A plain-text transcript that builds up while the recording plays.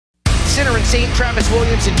Vixen are insane Travis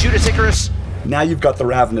Williams and Judas Icarus. Now you've got the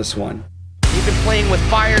Ravenous one. You've been playing with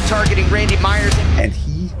fire, targeting Randy Myers. And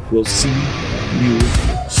he will see you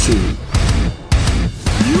soon.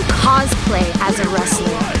 You cosplay as a wrestler.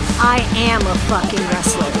 I am a fucking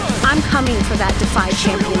wrestler. I'm coming for that DEFY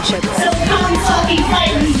championship. So come fucking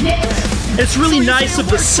fight me, bitch! It's really nice of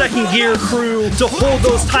the Second Gear crew to hold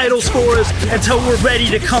those titles for us until we're ready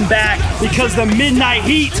to come back, because the Midnight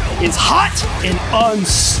Heat is hot and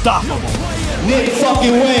unstoppable. Nick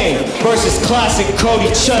fucking Wayne versus classic Cody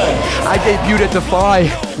Chhun. I debuted at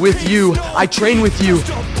DEFY with you. I trained with you.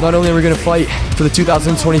 Not only are we gonna fight for the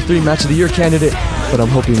 2023 Match of the Year candidate, but I'm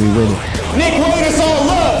hoping we win it. Nick Wayne is all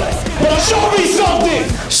love, but show me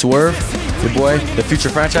something! Swerve, your boy, the future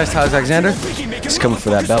franchise Titus Alexander, he's coming for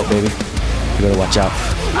that belt, baby. You better watch out.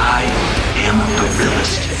 I am the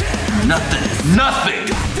realist.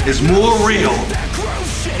 Nothing is more real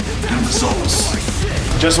than results.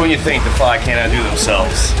 Just when you think DEFY can't outdo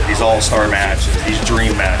themselves, these all-star matches, these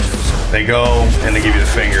dream matches, they go and they give you the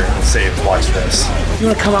finger and say, watch this. You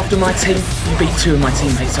want to come after my team? You beat 2 of my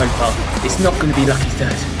teammates so far. It's not going to be lucky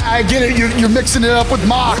third. I get it, you're mixing it up with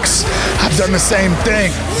Mox. I've done the same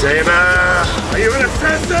thing. Sabre, are you an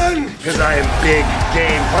assassin? Because I am big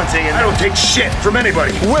game hunting and I don't take shit from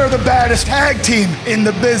anybody. We're the baddest tag team in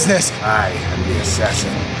the business. I am the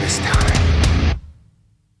assassin this time.